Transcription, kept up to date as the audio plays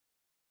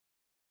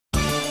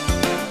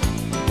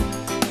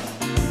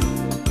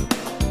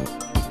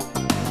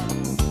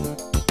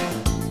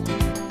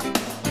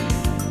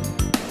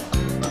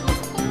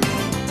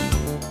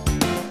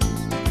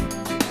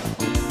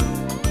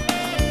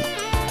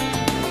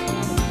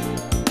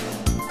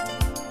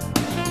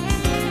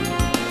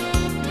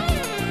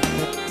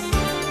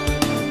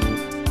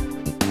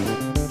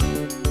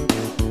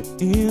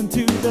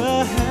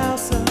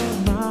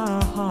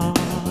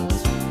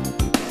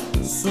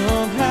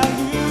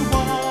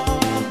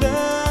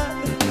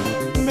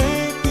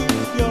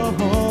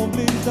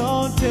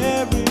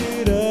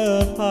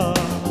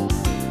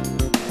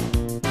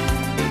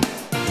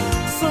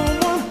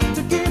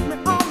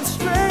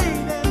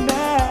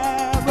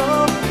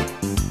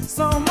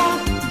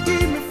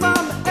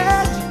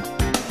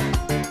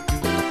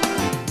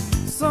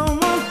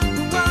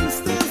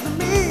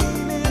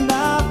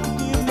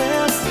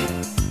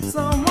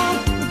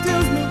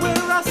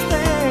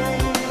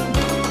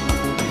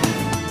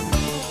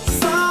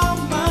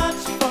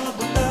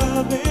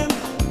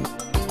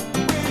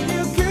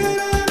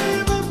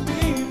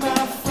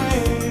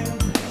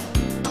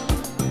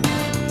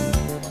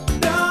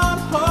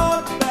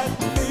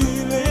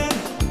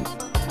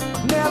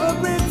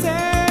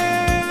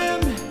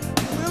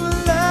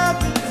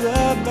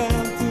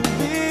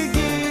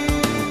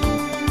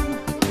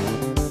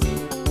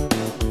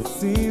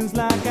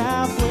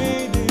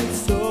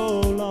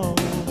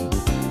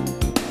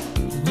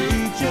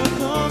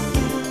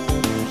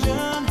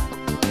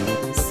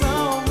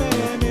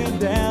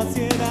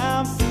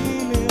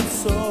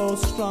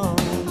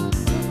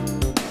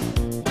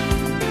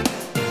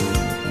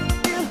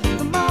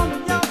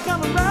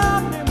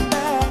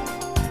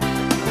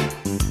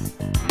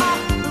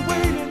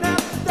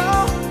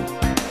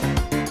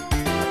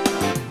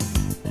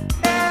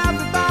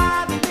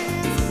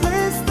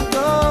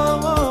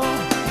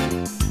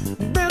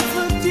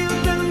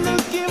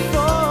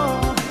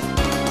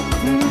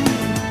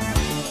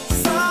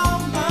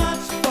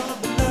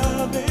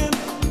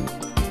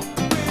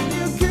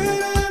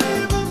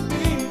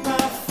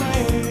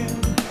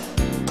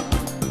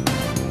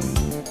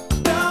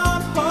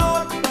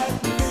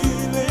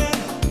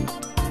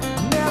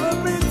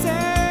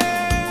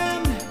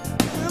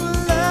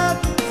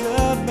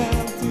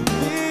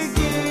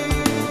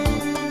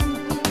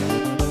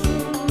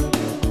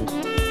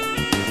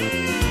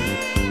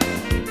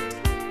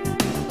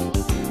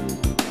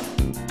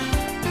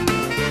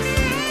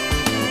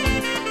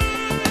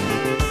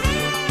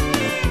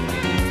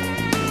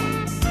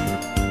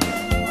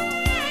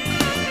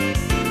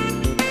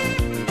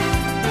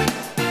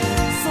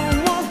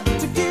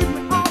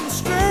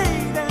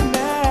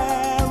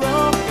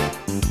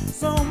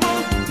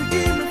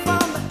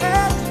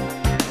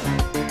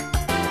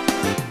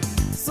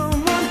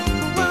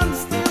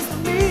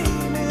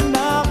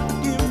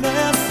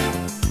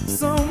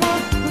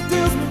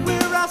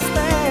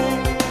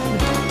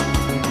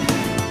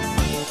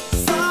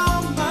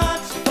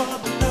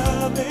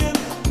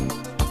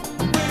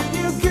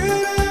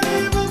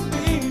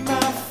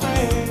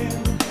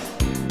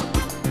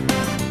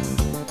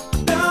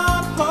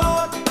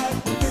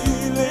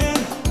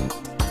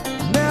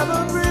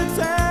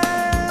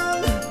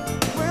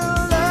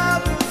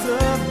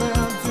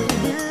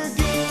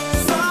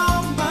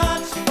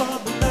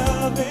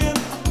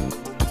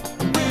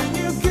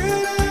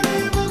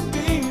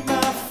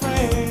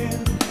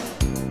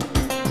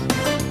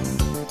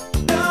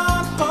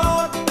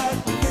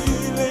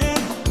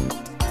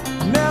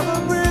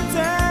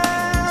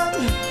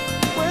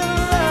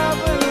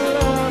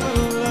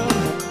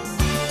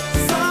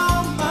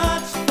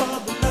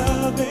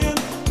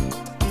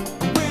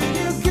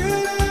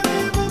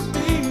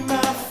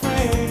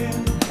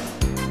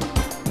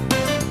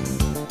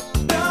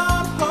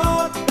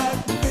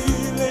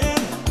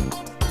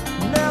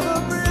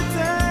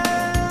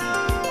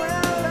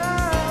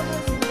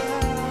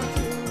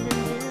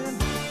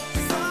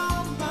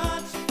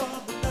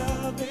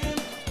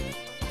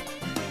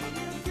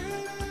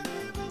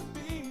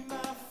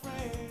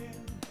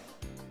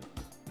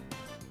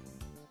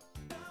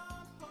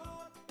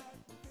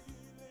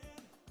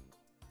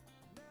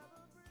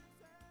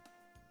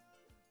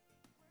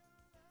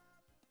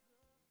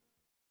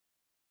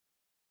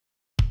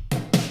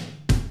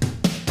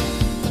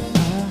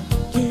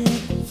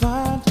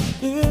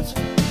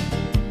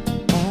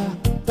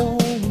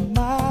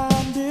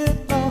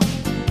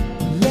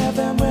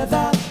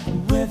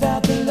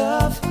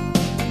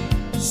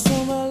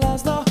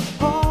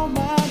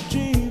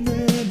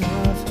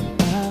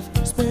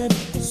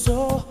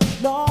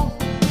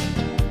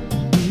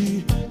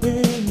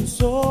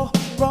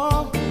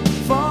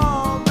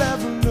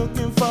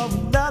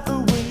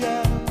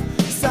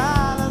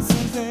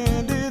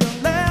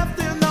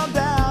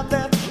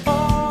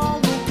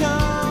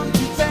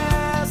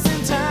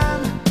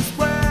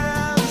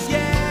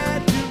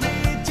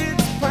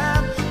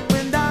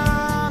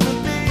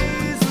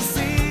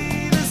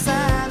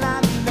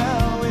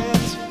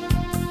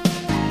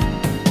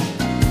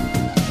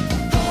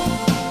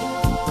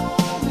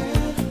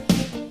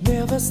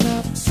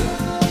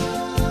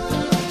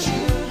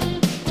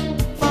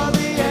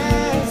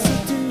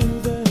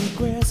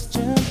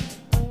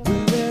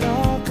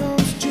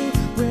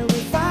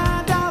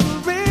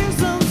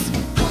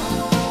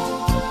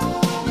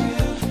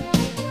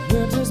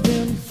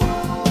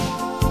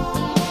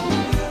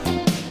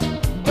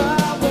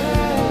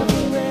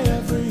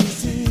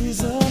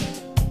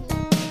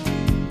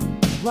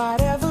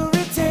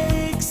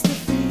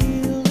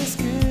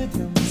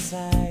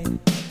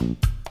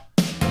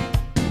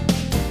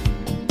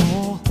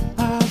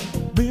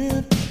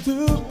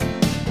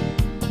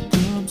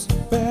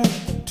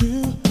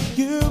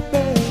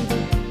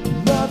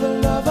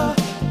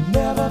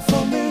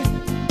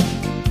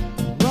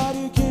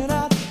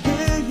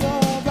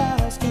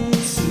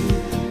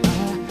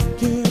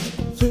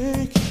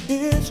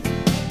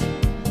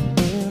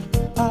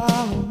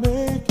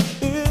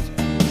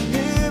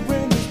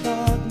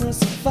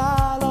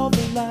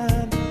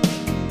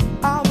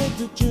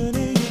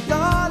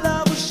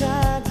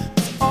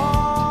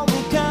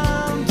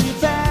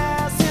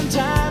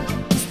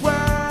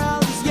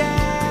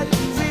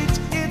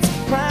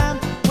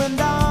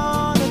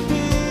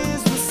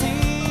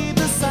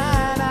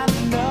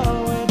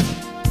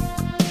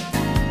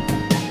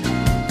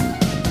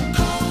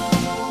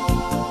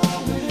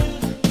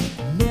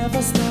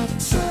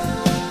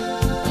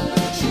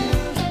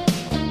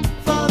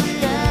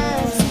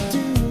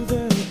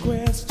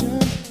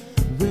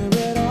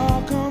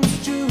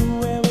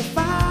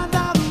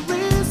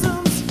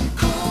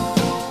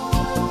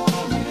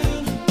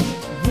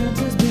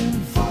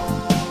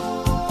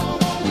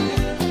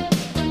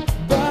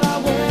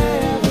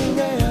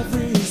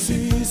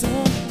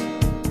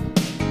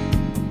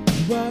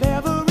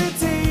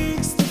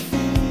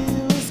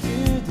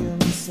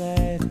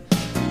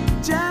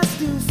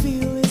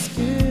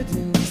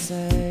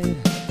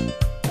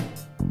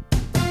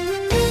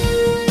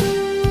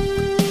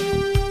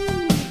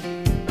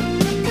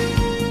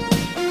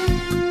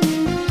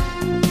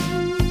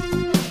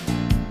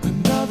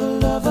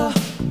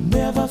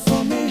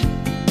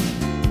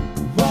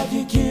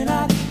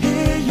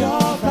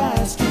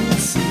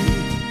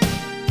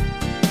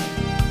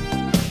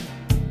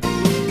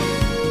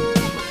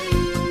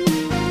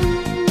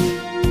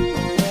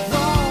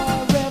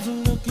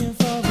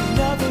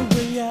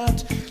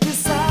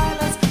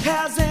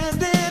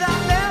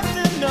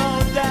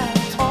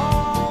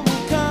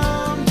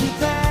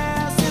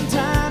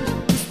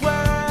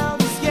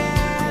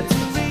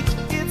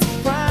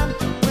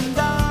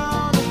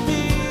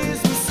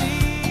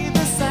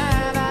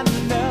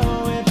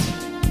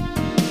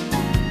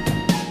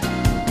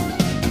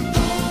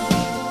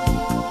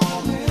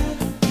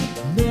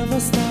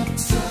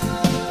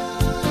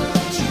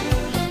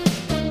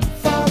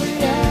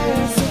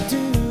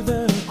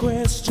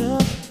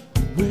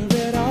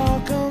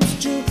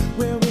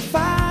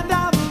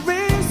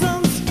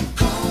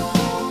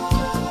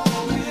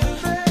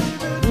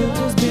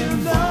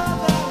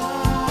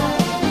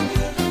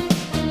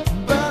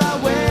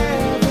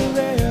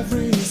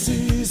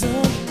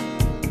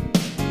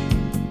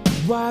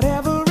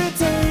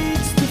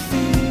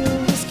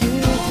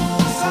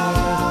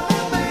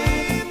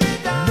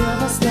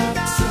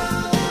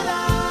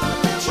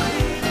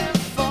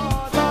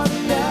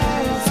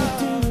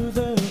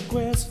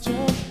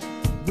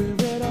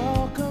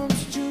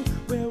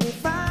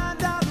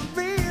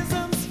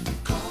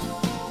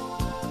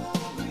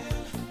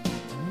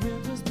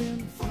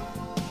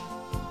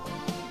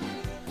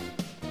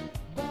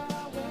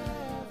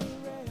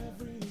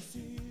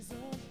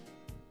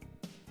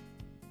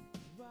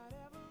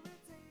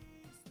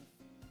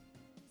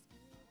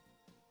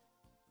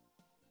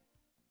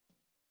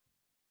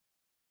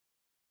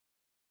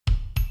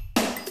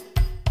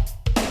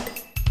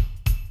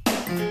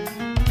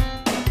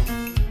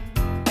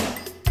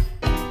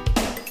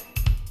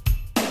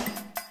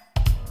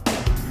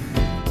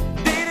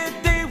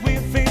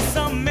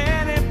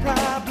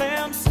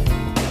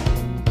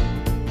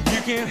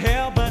can't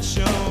help but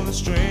show the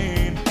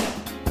strain.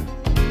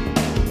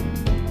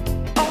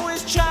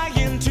 Always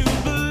trying to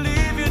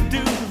believe you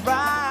do the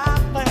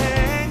right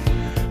thing,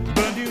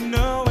 but you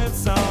know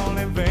it's all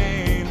in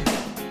vain.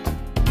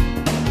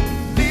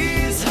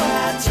 These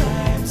hard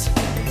times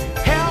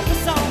help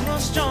us all grow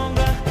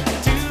stronger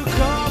to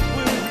cope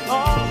with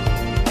all.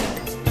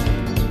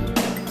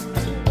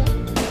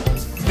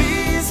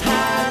 These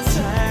hard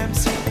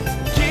times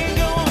can't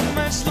go on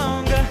much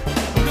longer.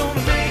 I'm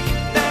gonna make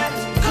that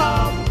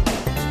call.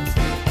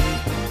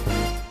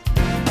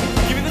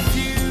 Give me the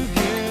few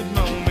good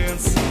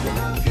moments.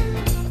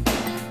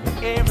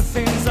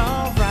 Everything's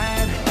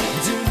alright.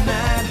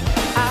 Tonight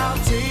I'll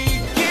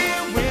take you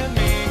with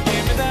me.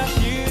 Give me the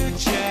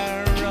future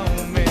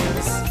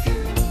romance.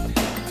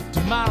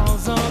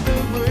 Tomorrow's on the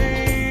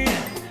way,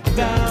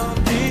 without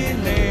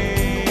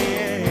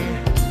delay.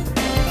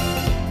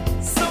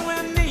 So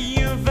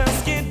many of us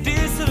get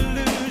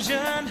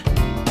disillusioned.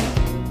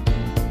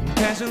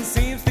 Passion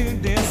seems to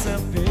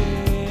disappear.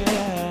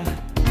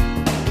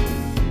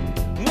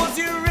 Once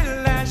you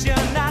realize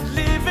you're not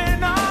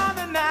living on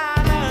an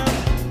island,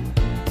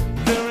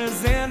 the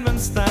resentment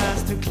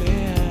starts to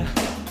clear.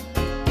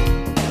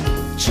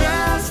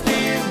 Trust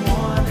in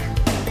one,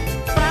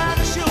 find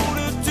a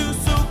shoulder to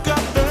soak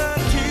up the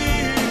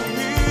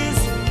tears.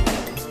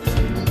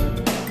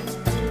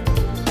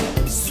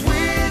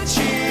 Switch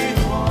in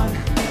one,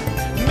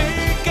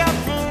 make up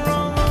for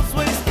all those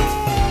wasted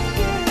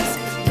years,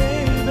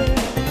 baby.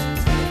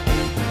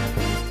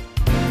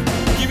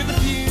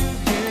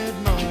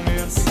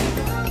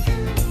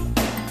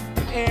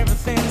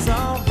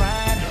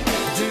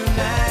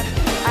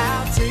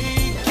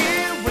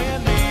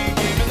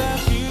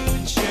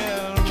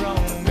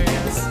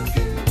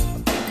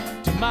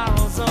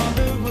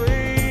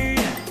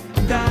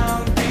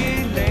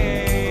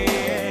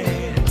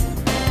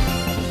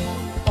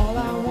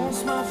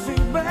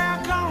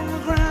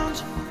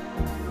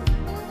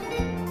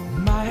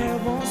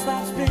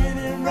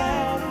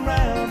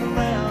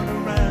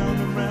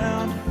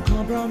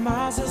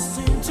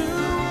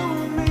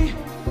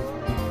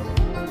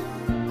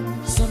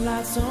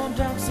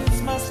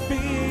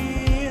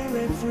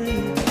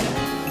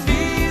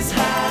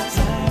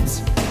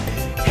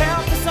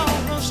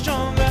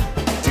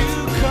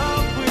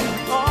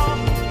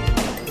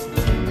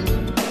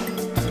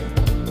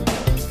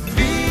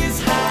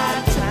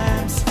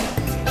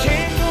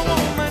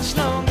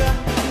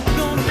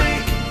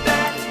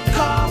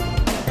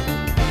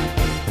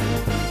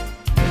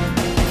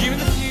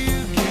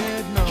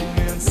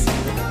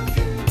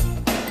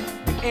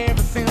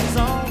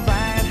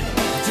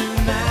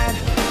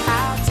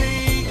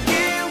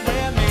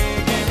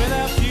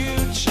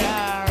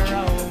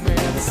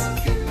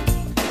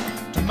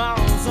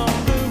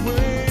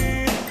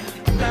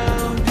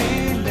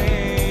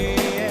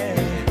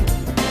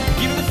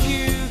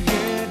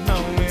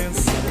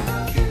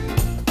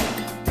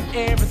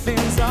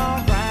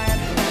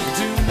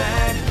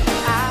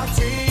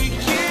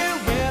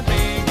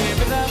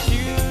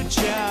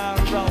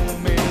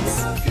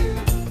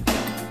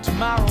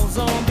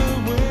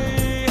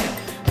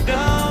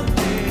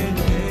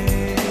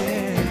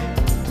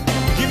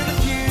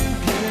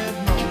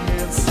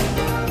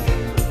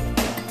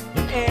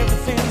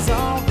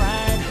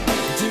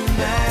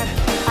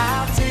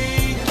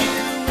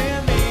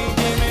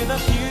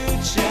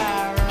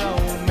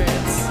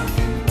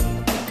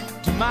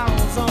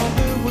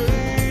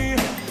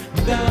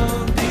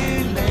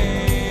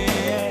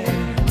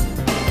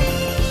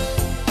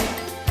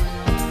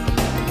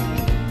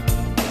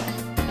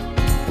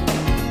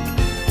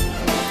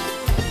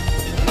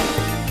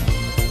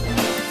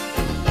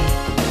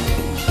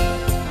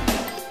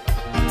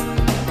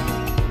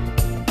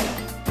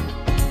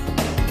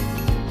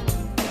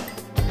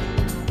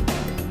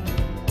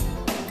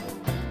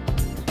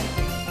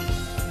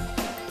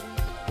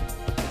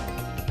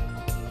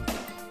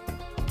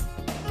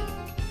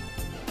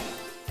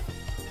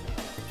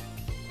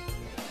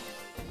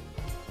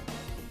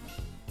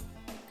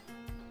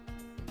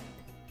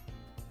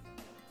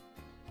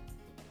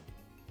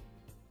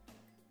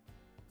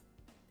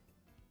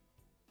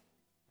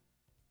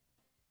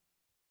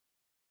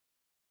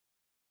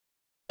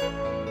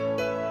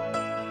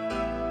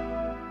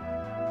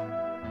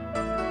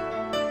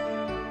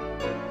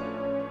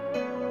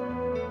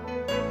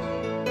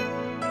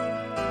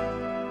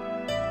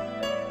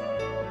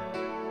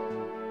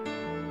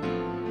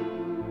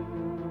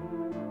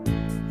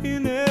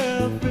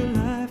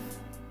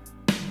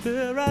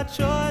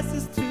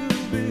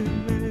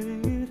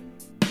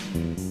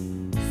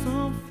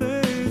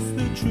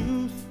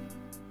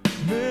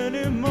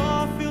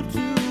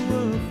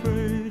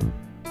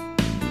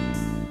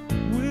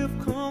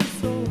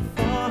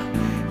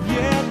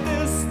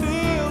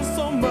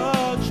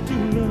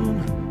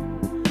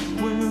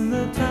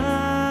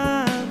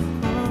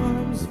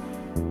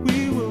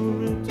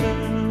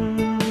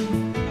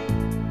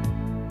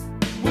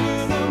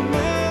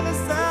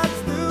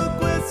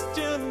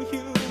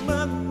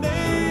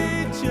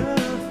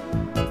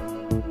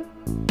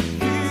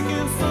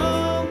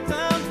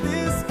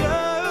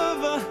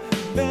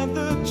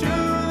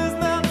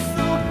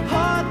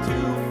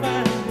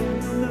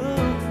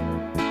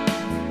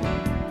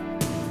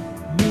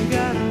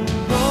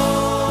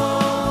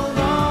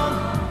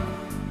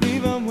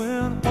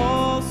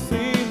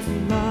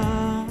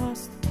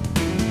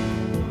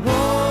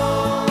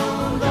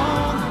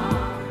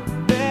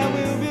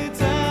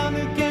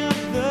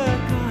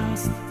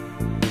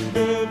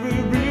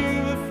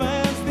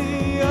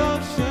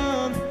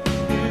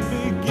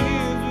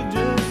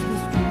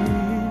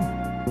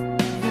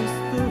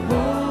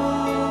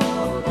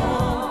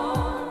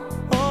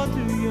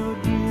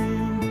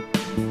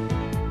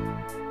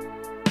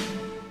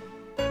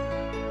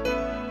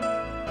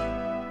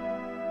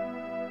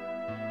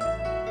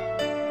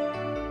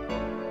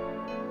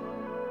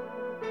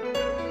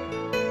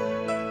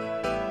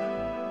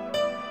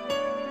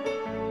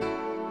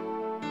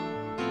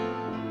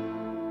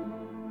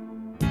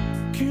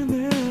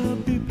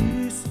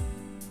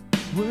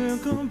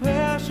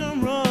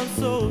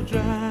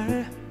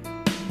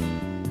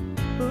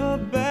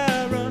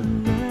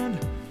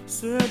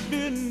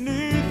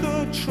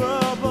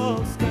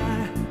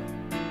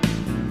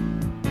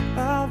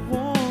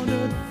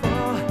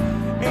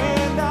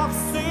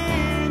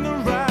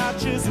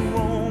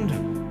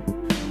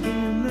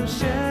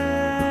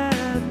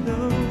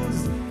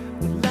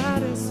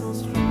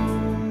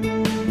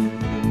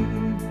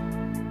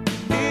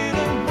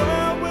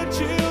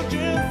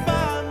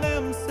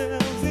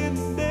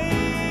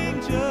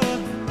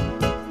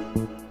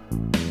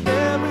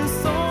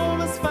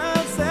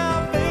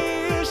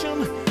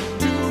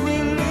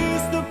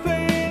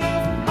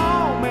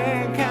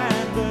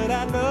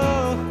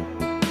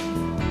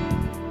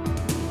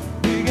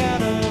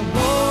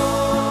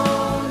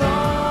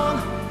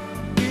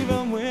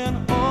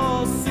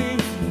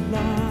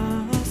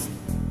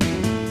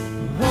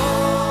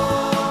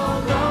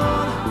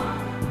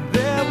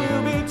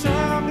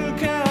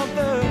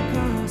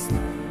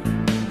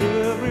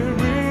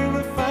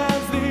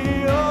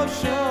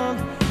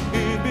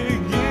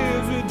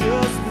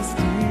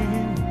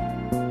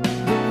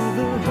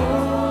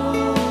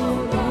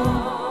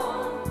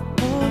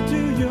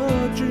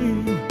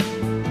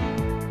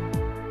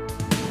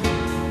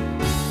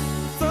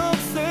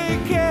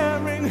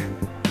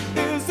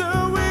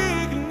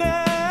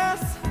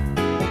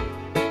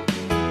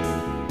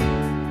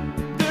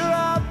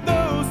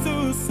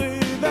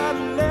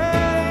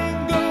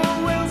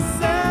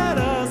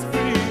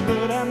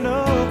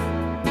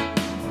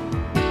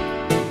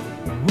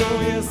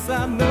 Yes,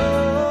 I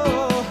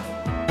know.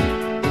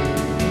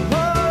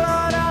 Oh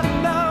Lord, I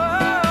know.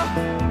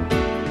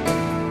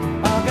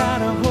 I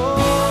gotta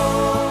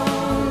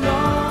hold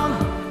on,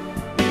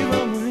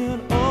 even when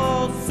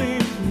all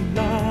seems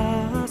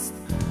lost.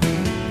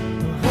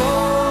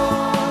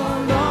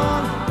 Hold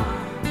on,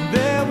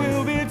 there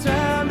will be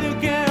time to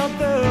count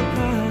the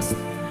cost.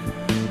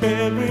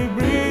 Every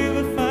breath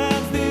that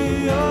finds the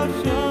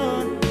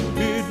ocean,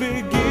 it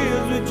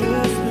begins with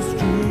just a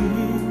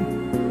stream.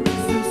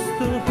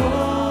 Sister,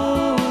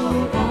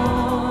 hold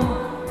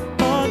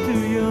on to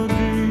your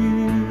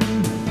dream.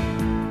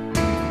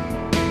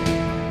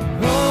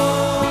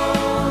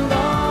 Hold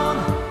on,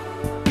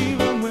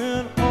 even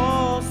when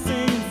all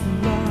seems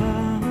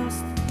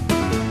lost.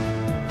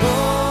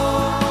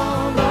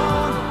 Hold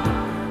on,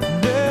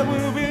 there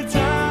will be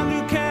time to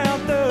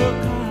count the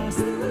cost.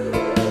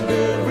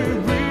 Every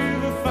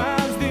river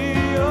finds the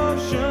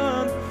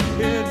ocean,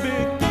 it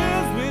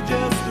begins with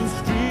just a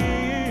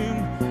stream.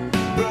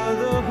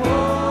 Brother,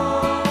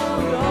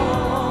 hold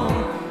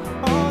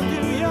on to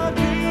your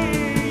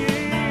dream.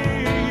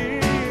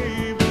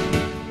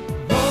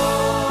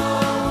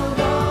 Hold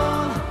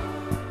on,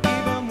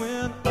 even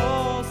when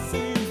all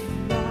seems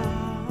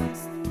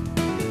lost.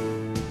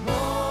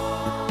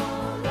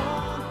 Hold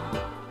on,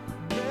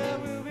 there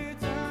will be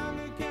time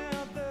to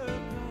count the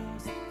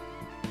cost.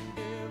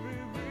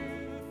 Every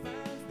river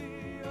finds the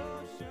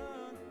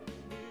ocean,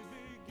 it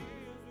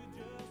begins with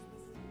just a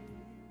stream.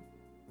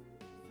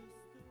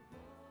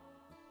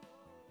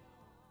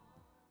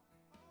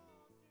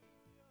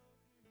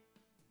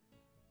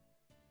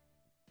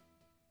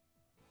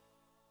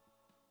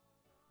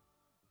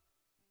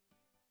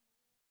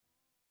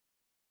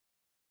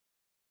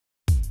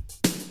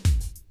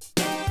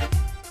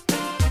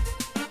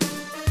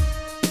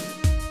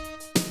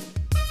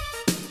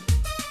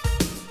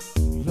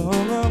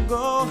 Long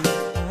ago,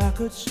 I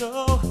could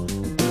show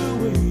the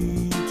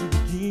way to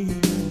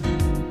begin.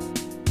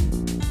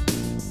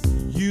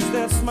 Use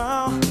that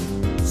smile,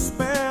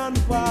 spend a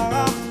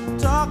while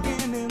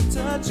talking and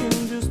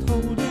touching, just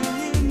holding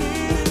you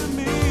near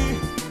me.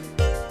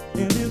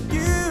 And if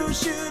you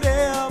should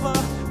ever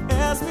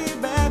ask me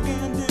back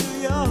into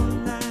your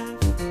life,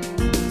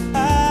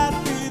 I'd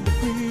be the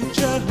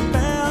preacher who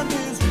found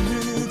his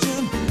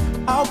religion.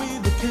 I'll be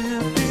the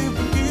captive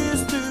who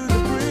gets to the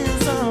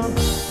prison.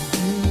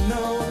 You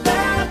know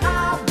that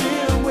I've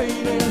been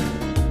waiting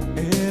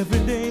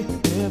every day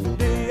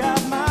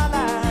of my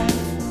life.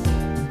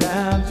 And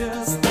I'm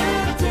just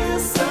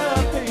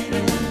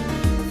anticipating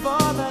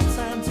for the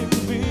time to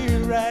be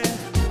right.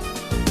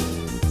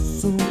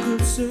 Some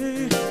could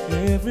say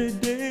every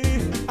day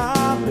I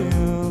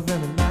live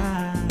in a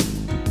lie.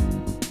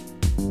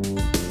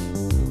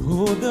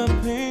 Hold the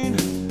pain,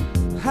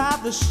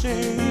 hide the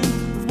shame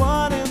of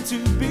wanting to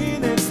be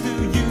next to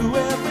you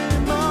every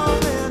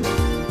moment.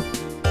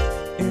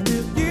 And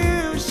if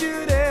you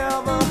should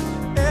ever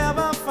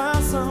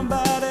find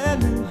somebody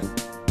new,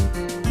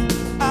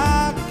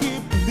 I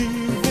keep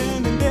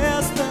believing in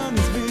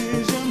destiny's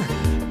vision.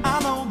 I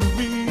know the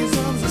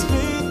reasons, it's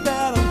faith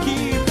that I'm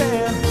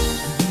keeping.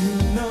 You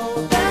know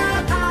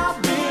that I've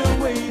been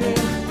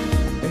waiting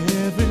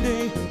every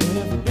day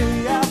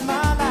of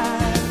my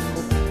life.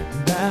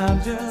 And I'm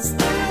just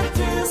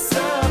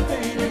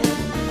anticipating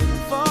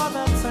for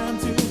the time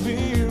to be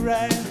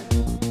right.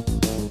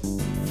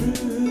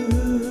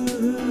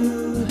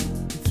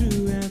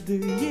 Throughout the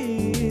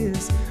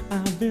years,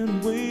 I've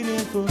been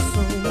waiting for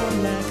someone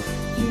like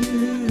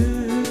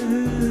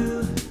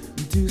you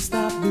to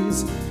stop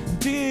this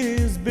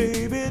tears,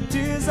 baby,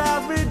 tears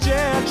of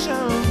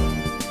rejection.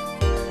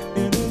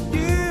 And if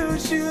you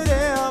should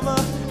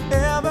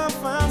ever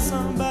find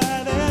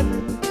somebody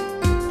new,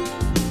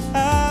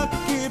 I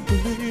keep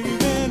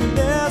believing in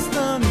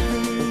destiny's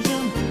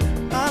vision.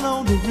 I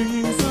know the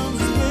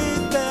reasons, it's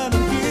faith that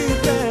I'm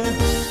keeping.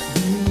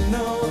 You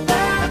know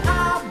that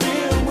I've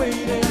been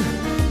waiting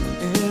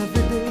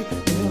every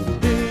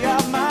day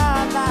of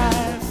my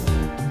life.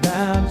 And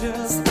I'm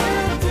just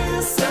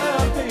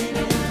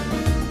anticipating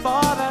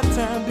for that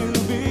time to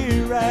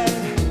be right.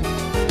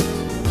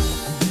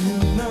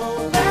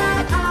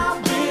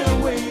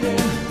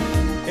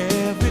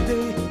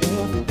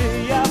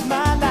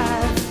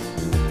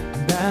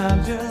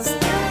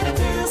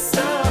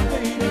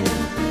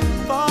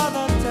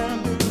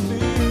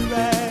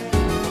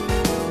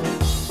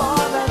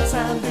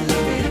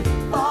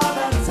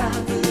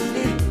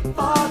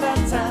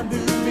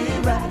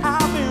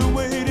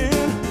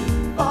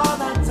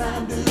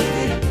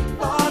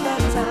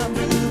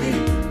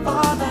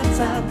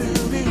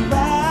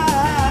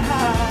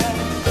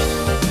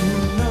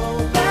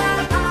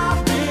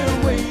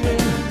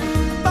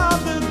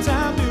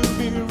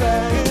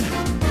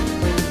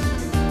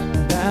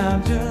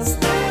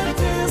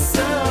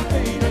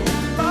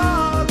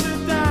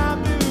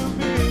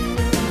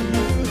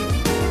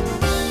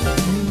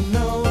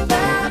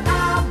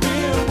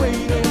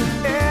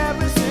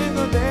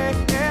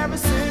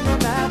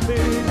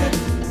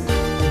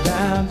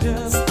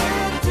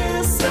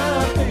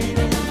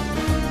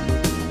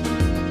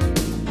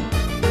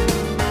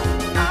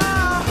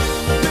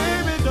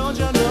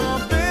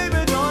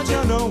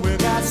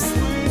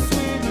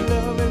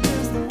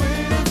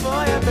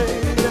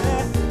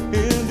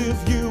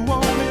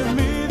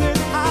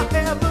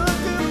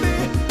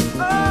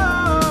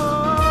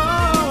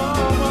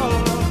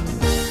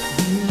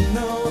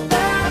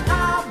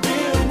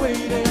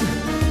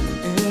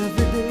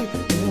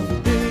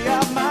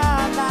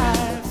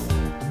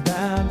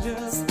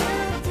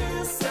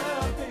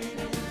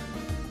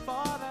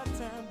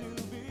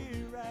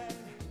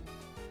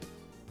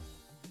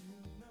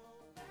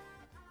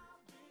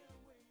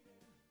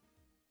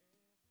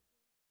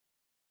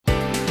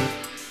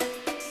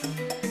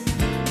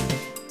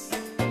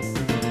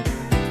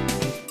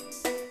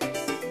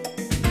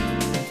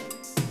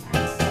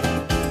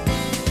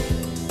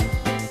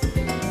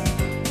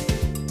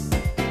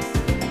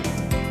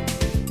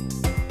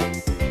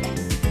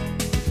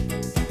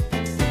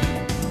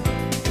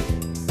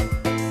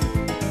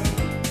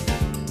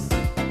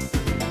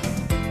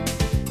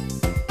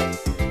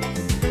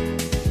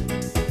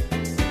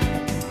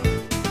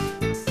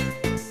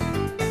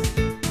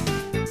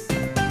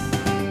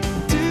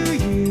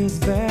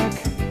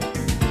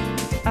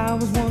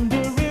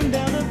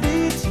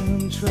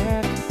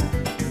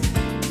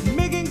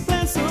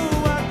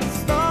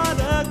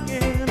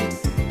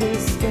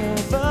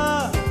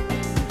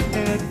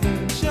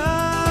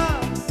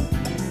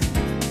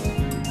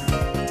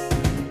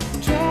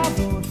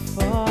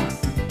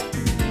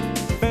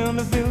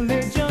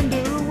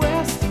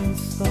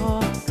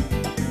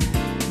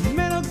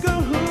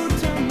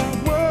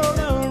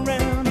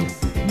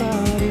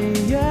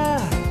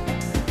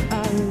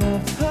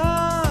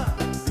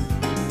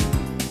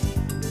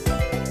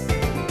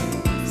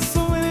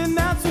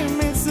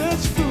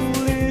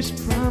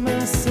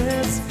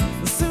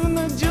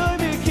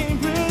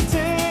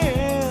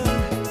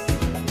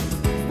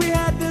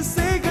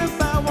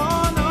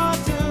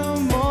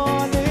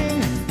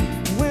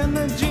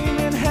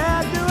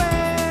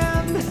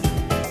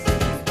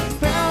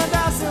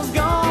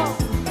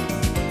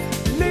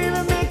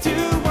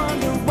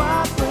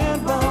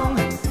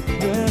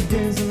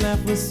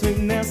 the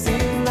sweetness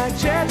seemed like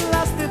jet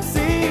lost at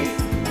sea.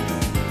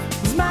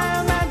 Was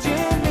my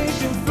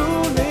imagination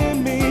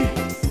fooling me?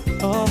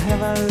 Or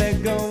have I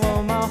let go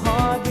of my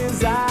heart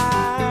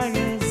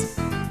desires?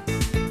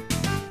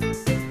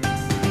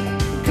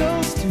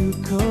 Coast to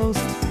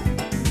coast,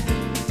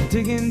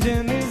 digging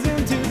journeys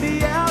into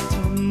the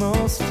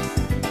outermost,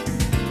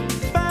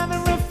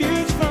 finding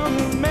refuge from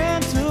the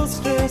mental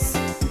stress,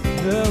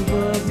 the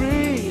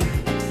worry,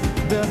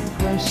 the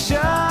pressure.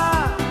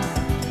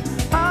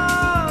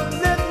 Oh,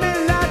 let me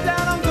lie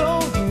down on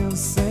golden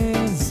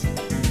sands,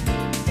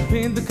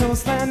 paint the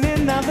coastline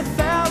in of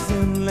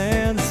 1,000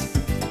 lands.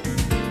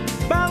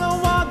 By the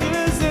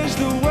water's edge,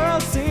 the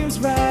world seems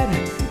right.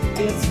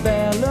 It's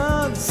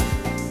balanced,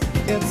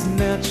 it's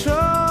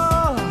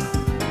natural.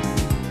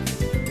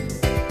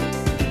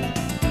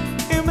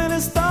 Many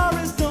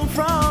stories come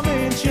from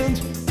ancient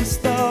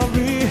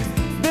history.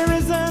 There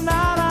is an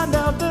island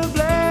of the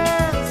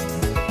blessed.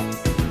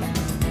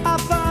 I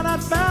thought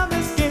I'd found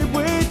this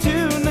gateway to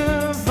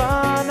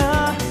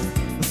Nirvana.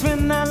 That's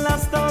when I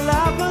lost all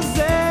I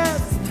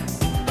possessed.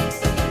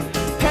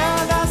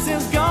 Paradise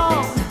is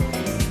gone,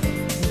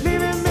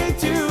 leaving me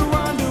to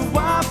wonder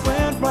what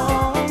went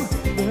wrong.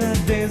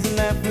 The days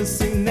left to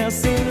see now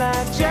seem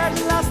like jet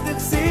lost at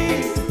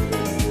sea.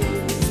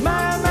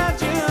 My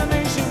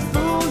imagination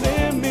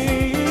fooling me.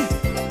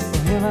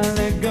 Have I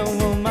let go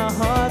of my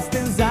heart's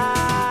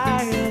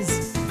desires?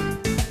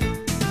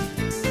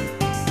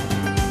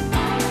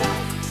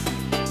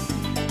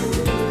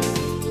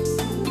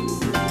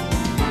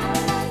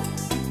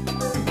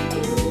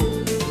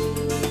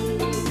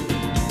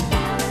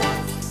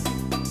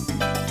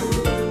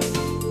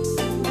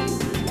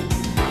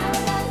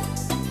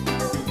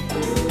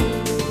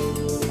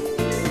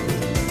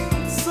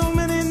 So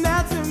many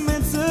nights in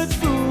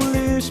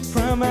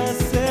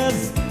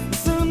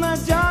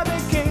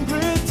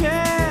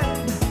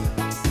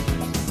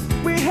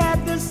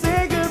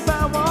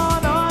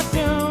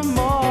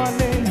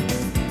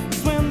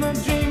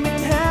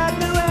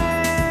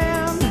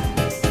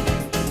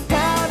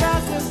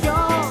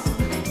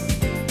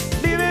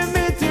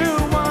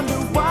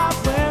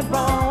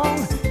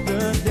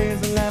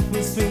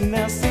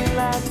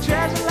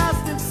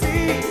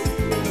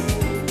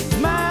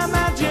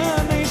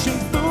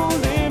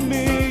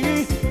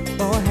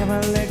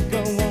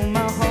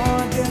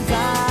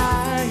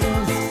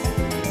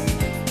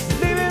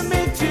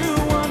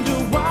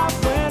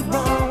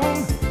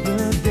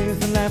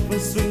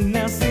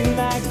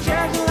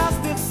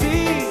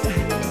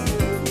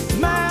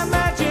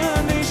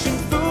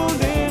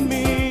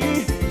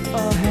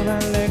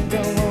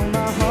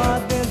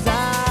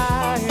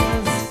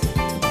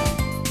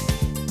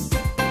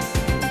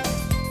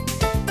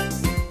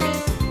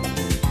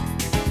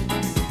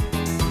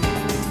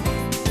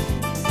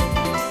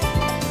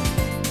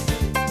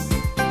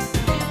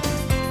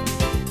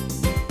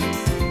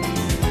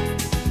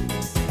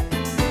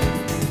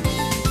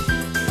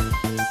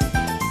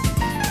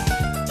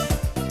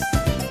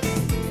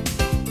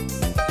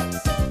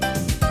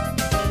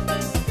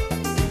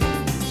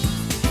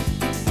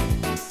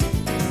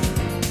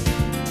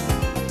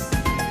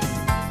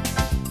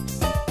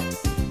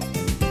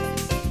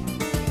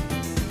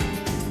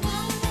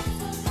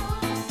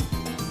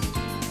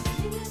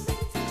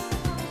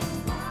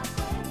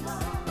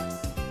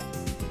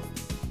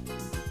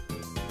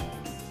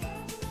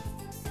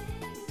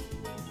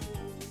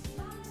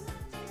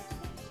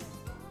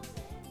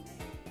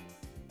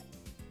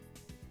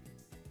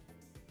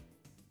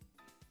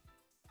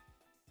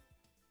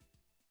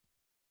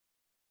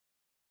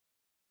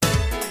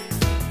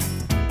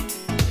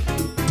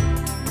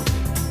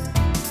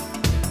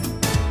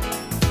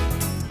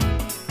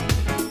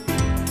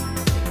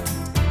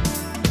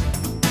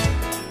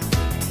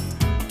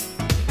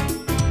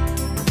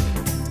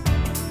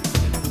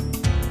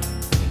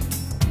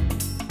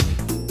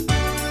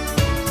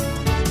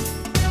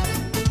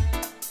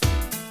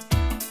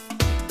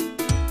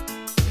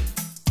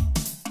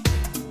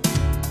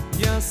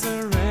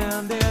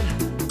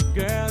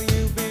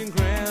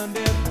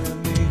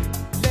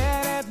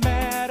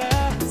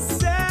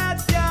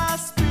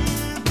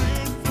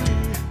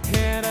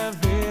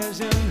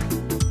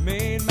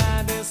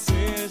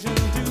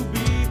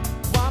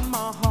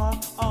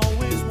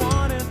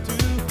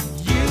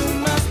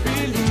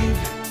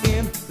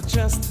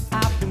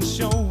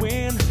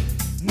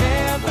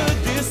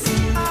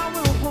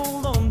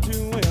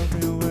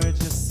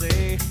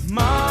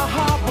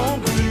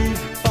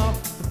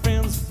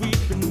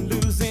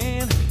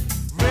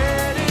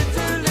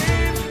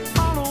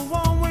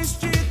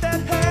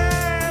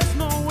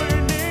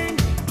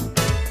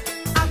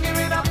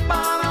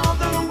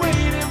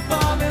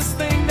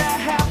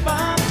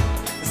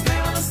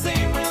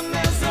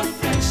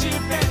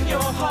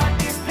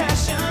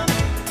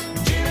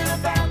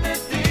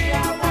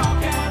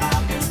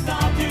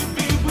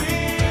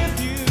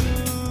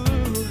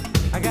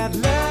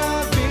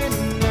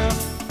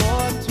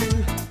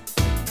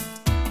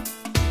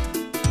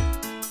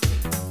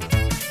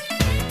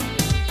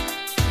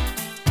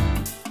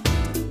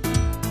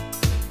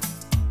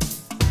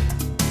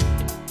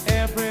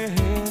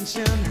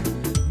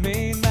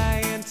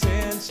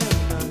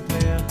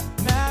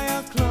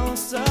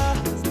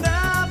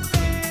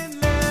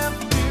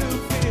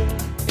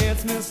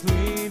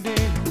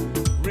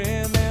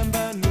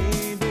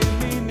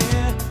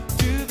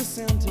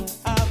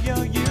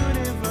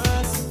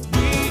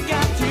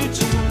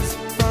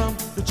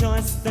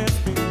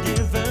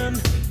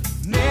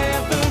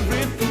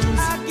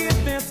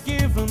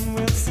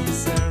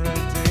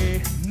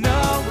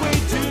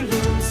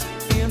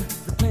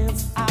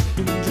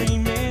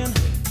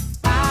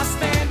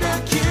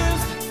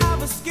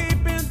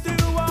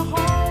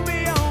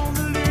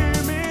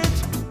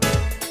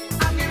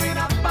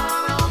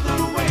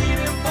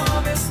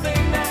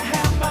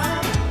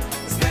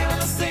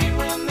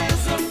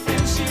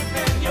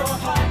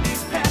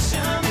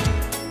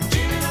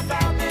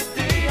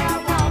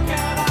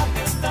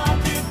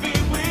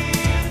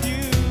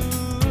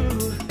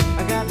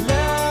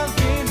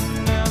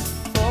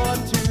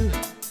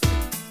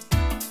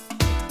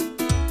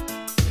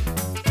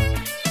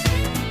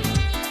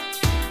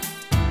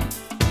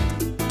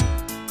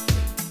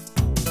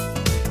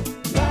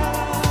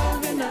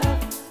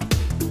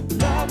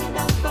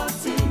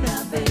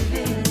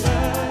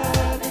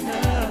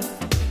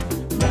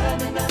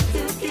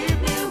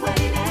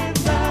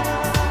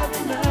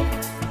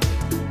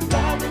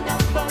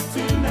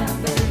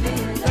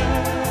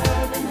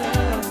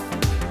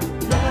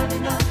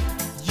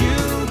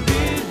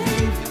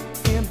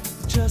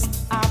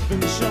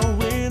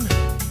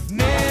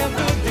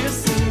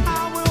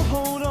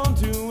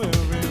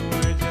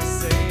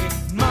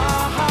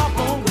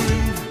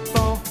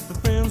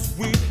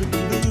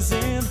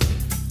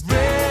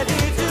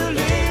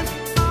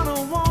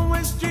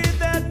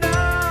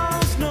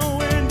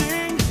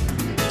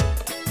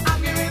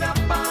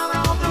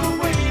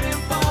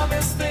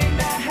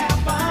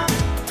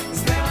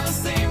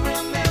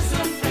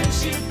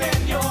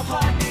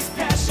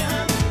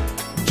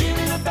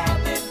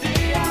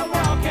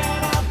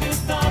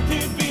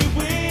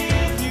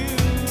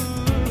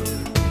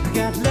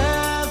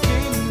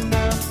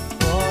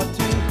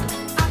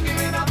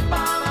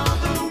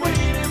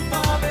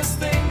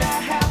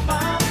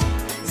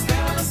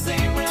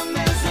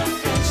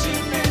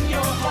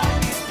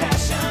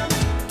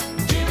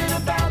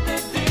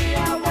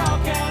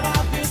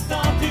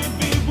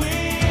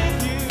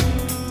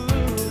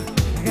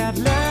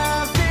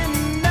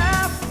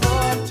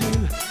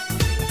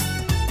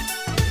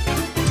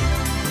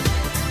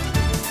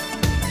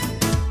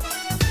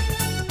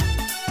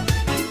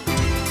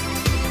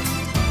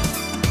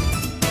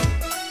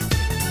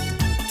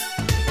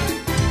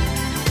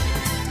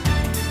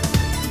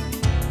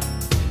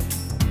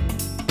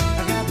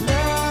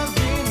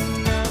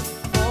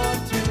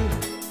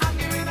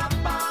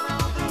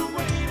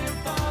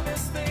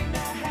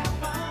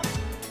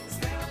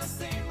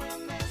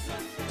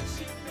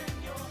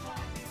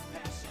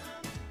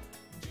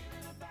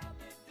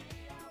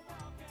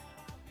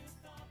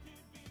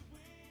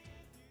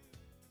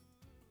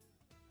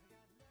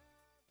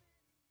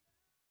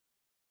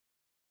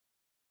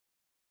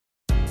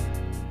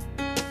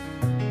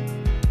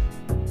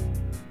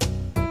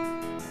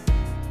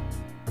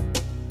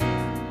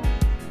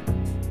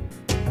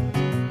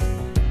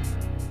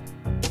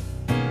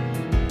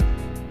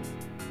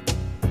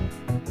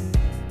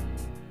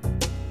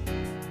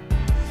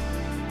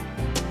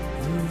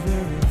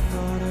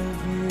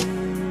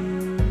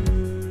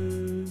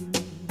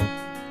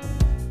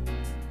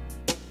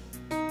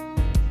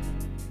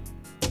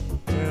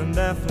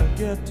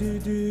yet to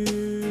do.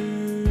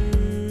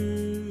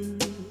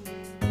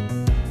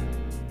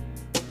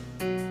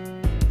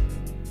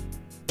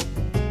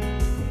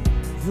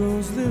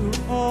 Those little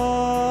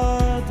ordinary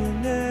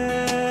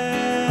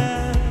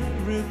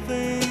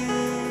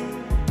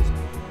things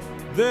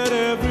that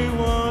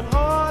everyone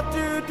ought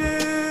to do.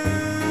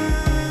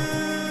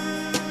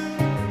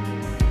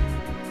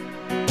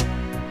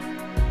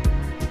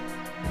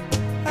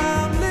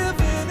 I'm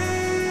living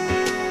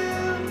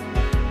in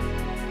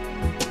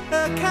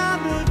a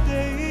kind of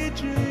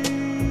daydream.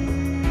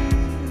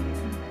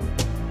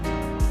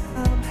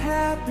 I'm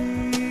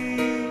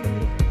happy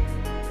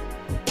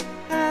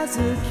as a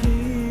kid.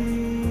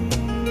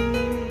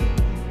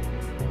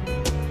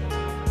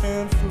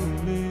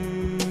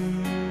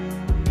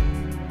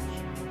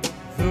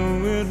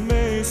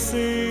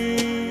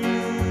 Seem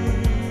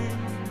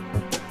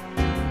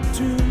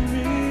to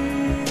me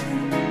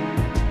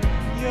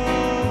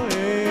you're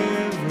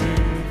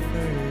everything,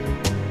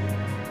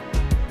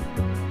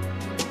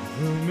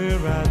 the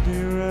mere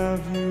idea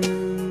of you,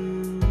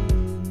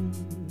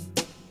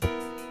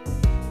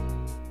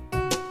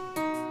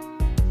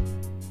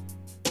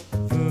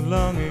 the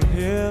longing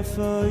here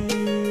for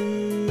you.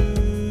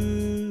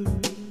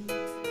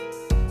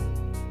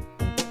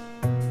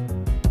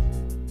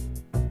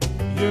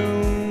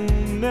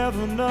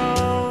 Never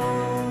know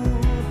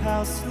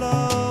how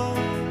slow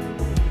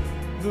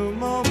the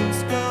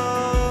moments go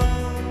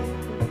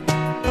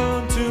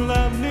until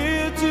I'm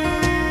near to you.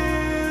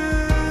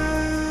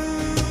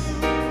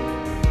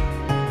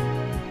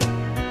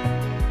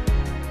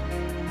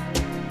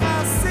 I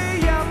see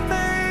your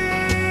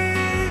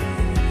face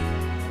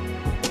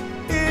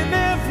in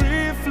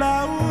every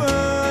flower,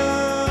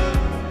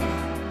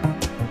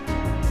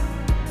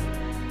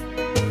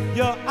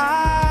 your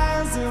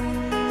eyes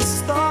and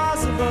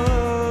stars above.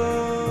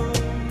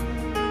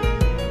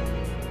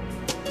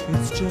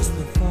 It's just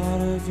the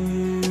thought of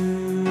you,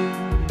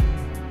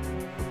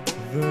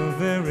 the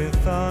very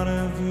thought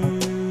of you,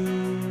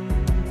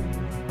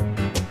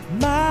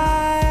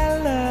 my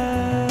love.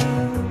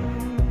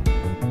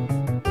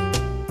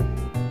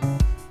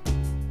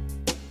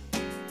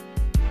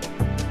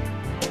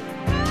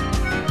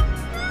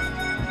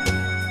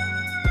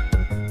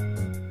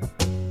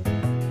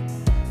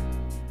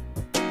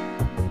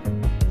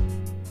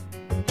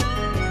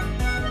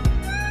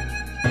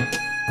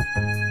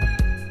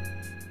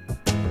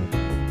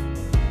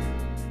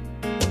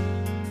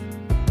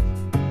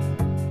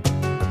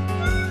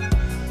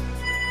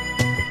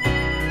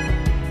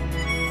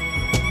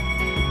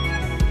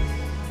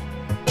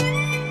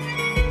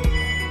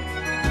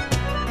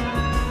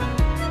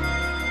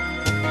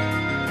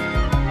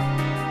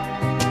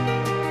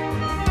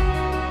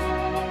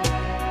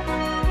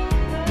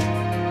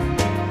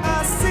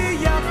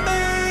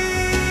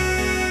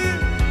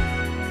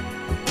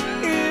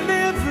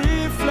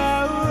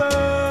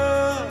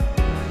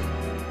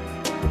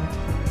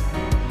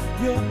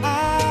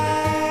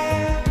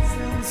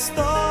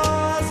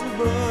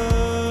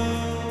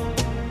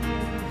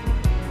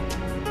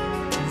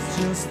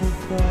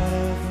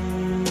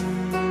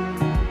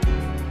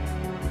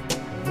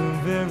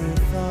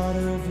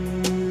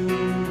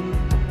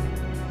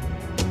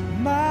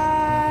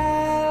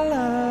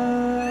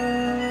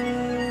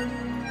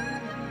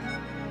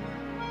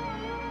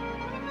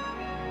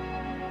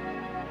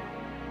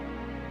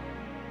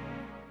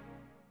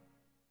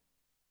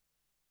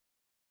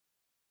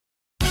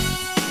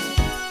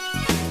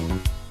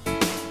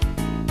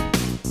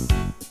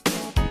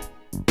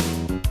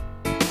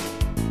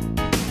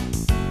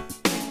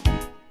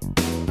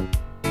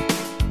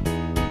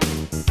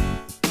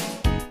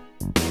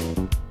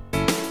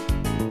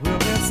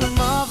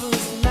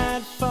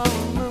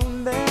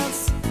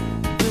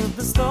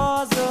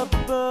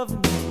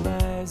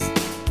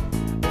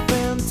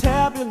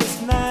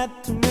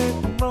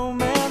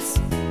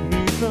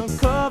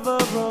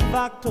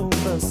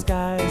 October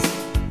skies,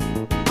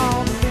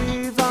 all the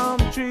leaves on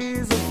the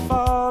trees are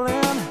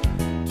falling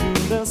to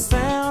the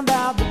sound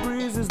of the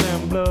breezes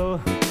that blow,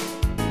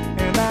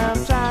 and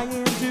I'm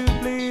trying to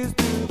please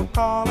to the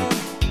calling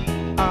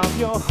of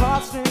your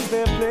heartstrings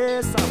that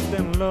play soft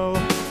and low.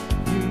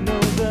 You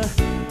know the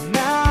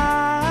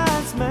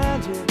night's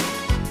magic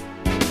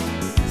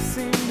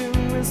seem to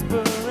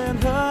whisper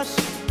and hush,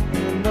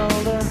 and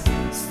all the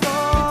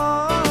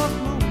soft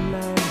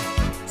moonlight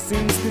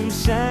seems to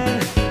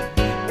shine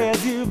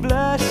as you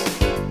blush.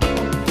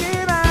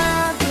 Can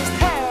I just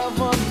have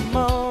one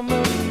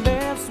moment and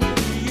dance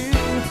with you,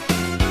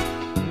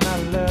 my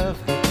love?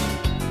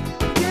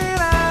 Can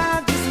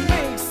I just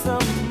make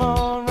some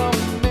more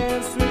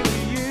romance with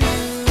you?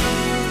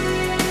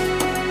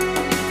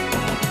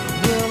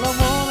 Well, I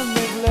wanna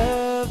make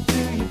love to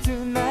you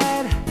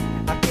tonight.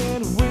 I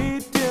can't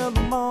wait till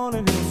the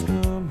morning has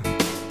come,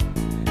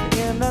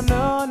 and I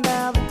know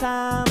now the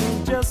time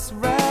is just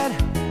right,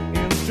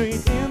 and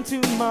straight into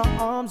my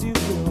arms you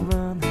will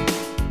run.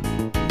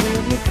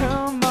 When you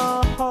come,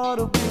 my heart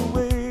will be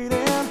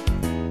waiting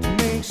to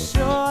make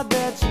sure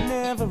that you're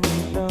never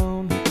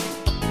alone.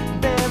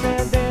 Baby,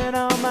 then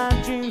all my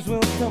dreams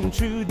will come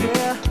true,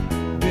 dear.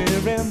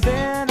 There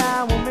then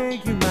I will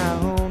make you my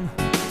own.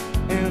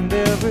 And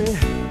every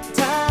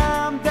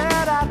time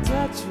that I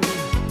touch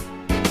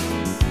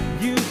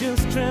you, you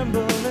just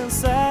tremble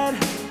inside.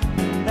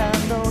 And I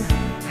know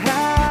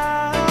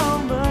how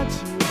much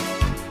you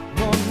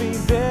want me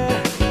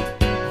there.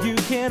 You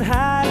can't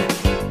hide.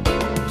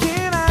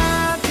 Can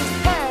I just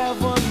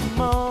have one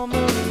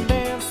moment and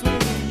dance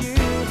with you,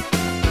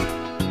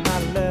 my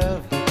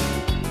love?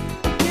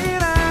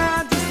 Can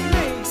I just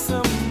make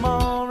some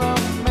more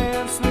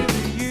romance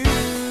with you?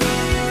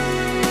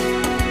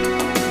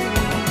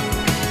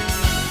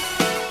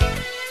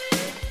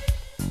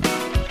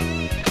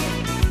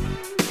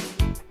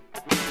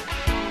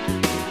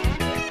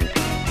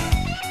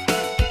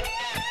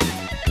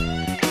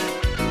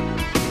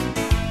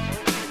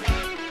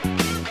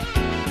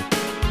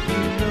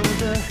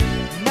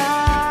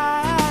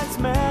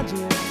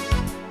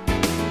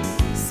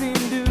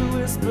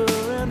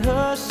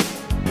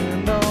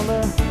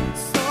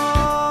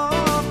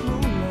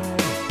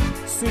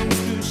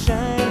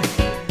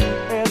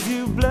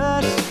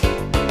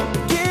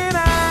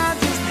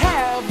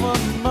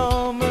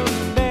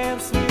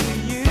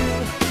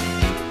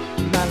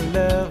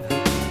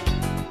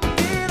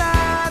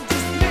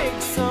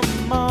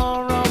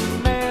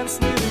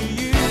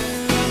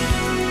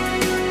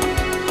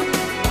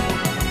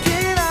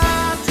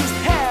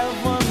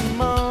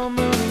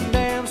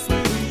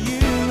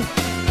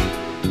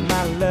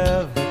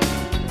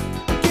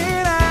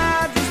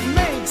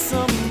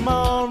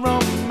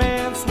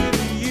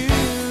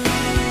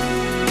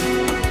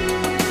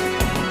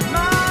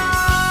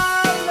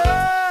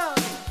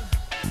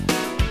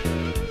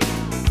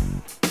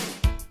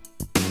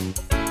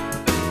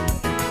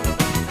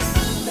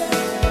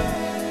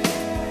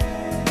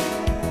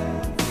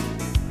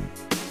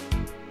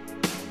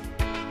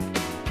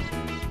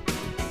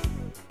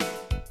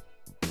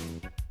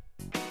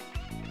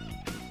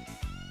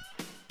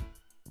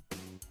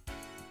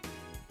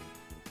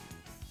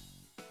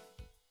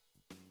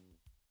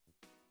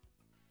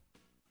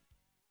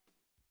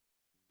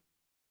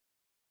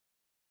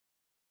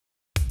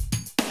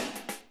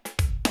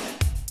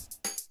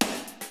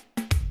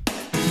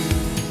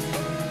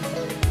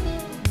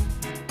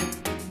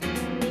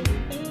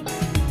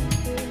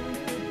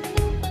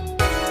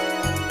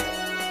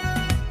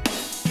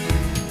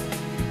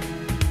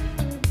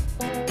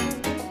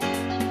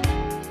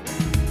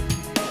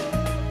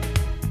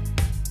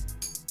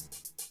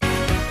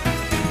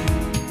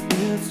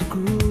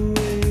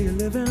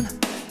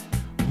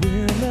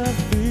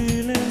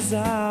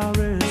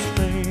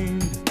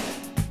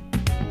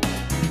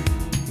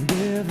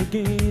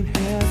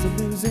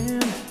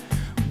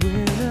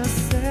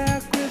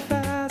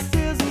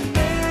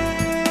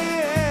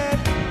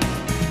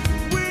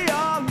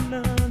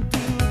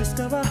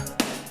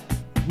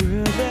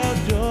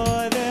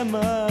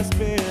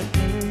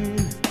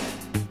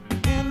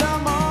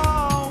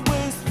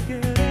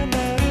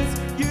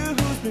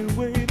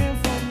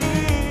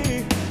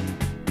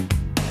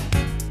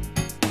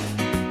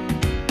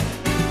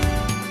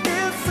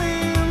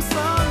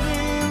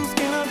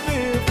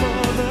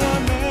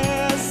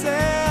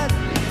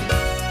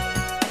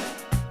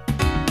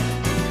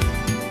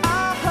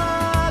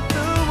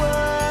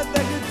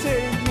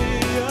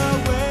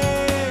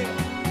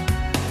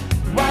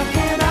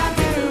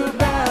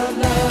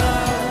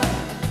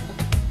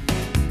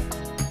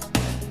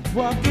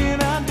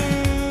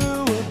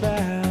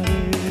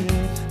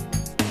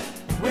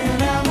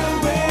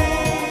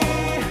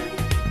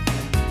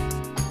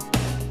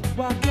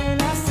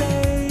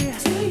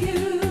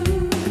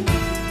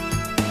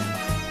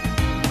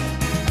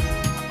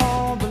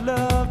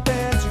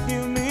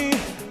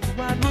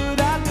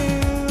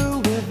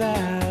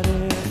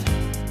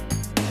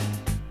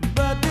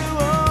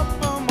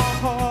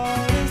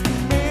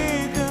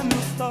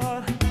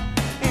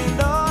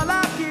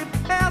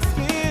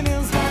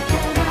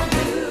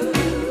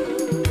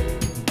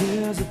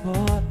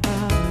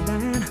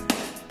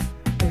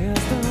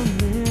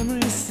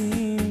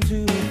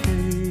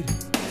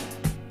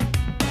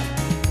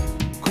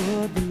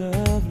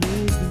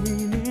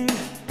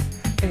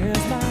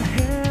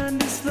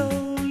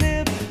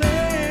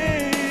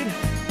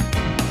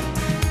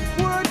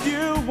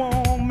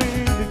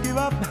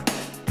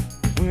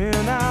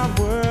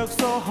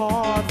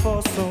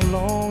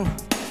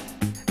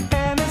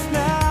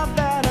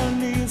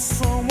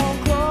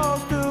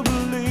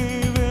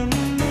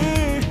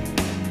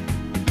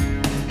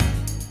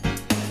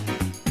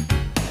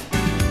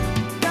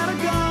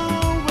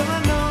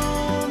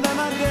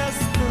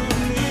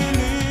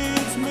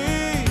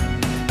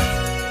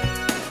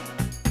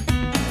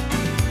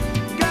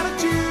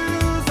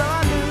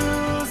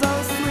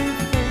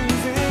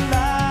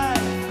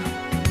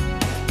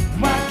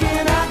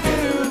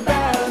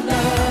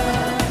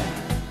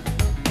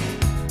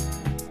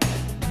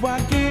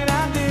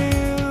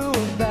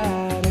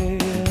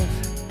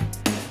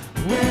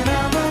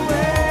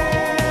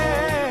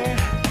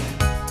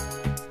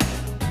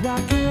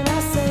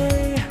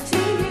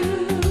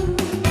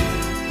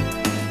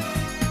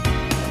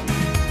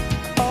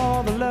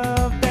 All the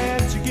love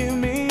that you give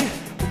me,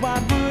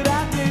 what would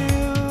I do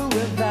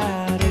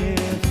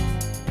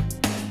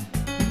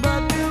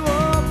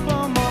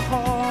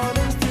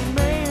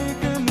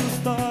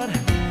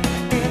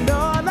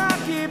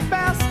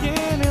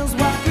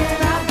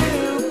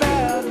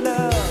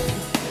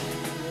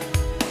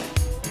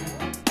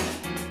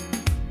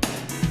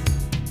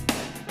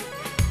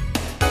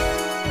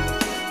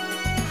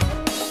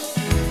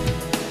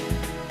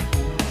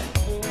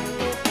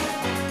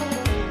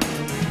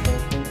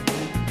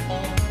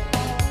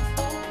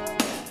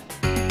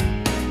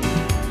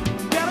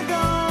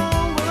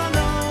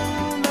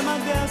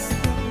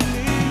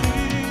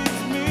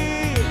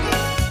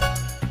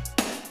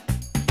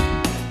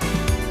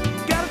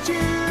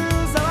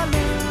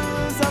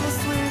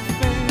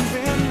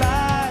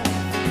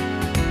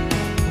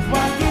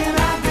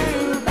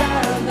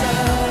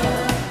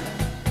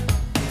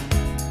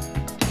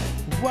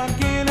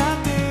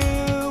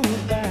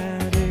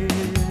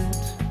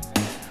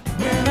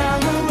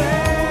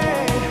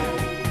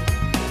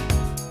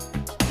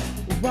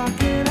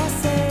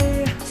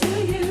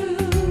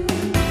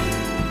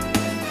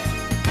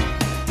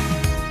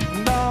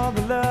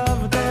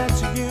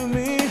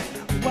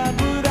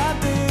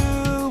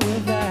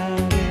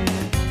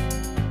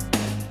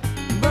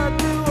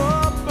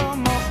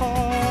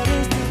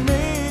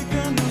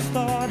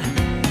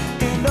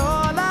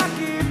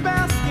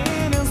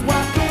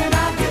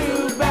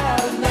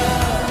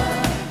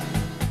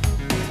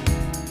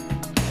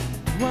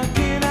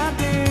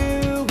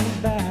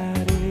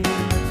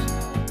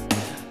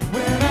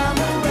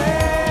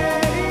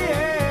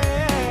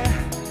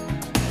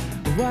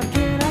What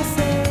can I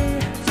say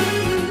to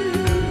you?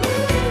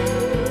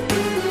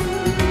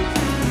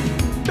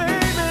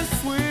 Baby,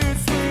 sweet,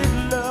 sweet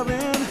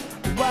loving.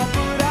 What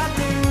would I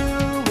do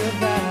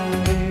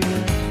without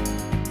it?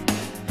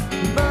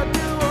 But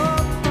you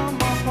open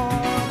my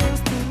heart is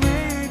to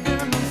make a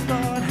new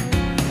start.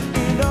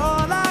 And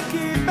all I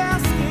keep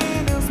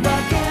asking is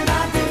what can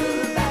I do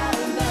without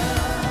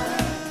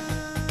love?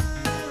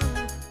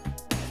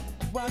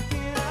 What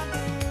can I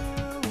do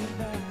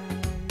without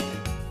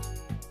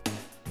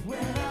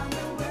when I'm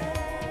away?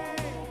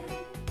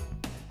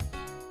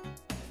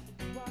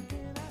 What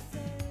can I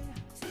say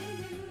to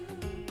you?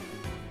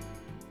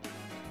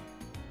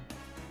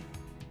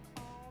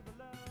 All the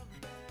love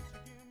that you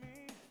give me,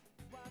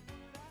 what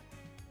would I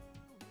do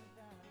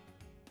without?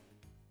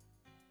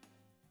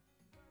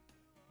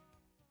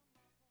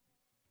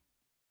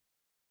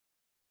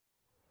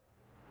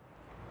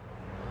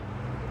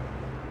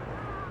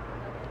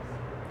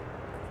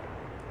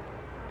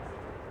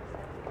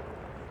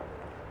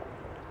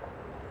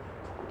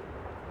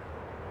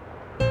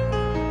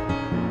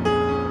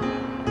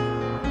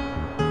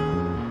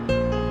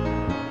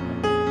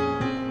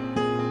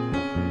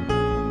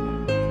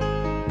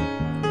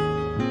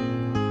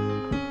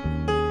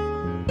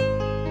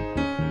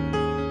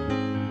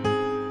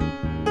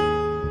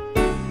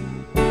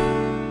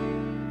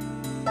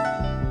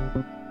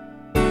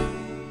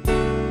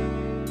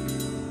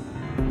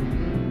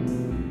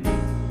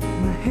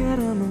 My head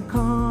in the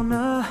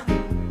corner,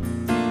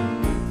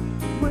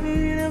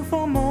 waiting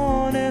for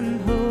morning,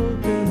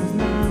 hoping there's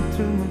not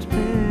too much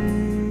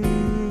pain.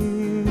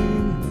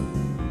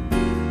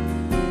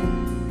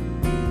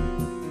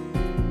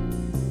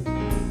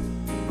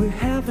 We're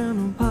having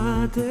a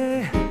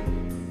party,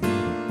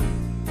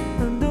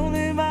 and don't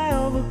leave my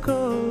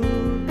overcoat,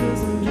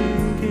 'cause I'm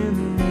drinking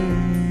the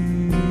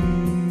rain.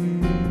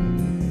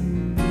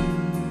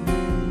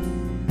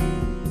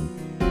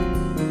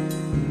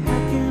 How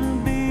can it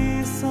be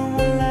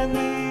someone like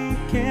me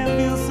can't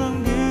feel some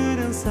good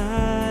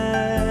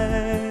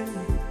inside?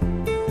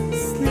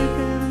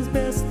 Sleeping is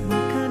best,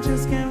 my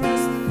conscience can't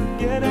rest,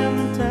 forgetting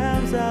the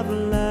times I've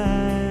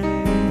lied.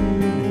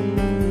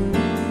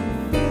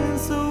 Feeling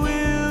so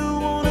ill,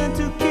 wanting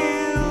to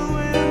kill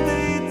when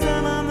they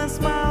turn on their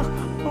smile,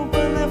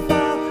 open their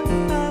file,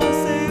 and I don't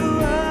say a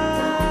word.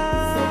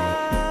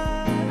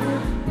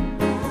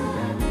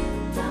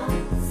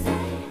 Don't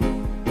say a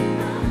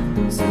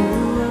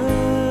word.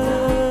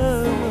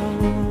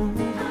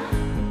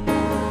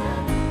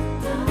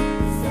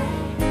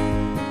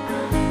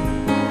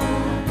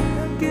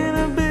 How can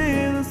I be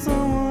with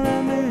someone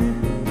like me?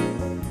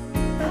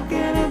 How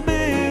can I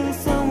be with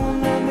someone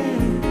like me?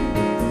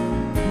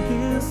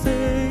 Can't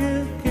say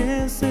it,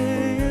 can't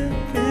say it,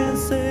 can't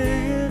say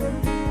it.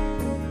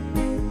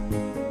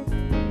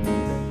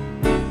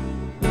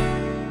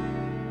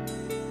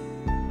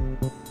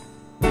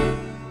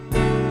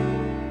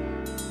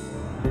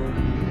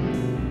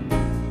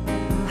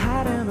 I'll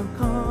hide in a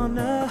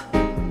corner,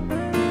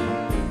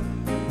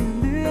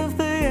 and if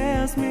they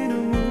ask me to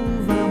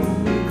move, I won't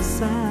make a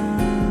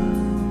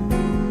sound.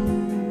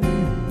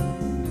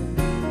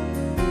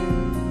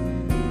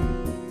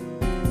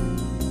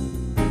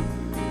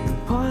 The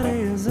party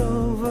is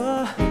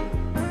over,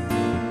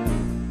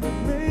 but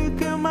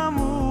making my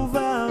move, I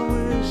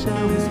wish I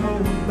was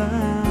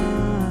homebound.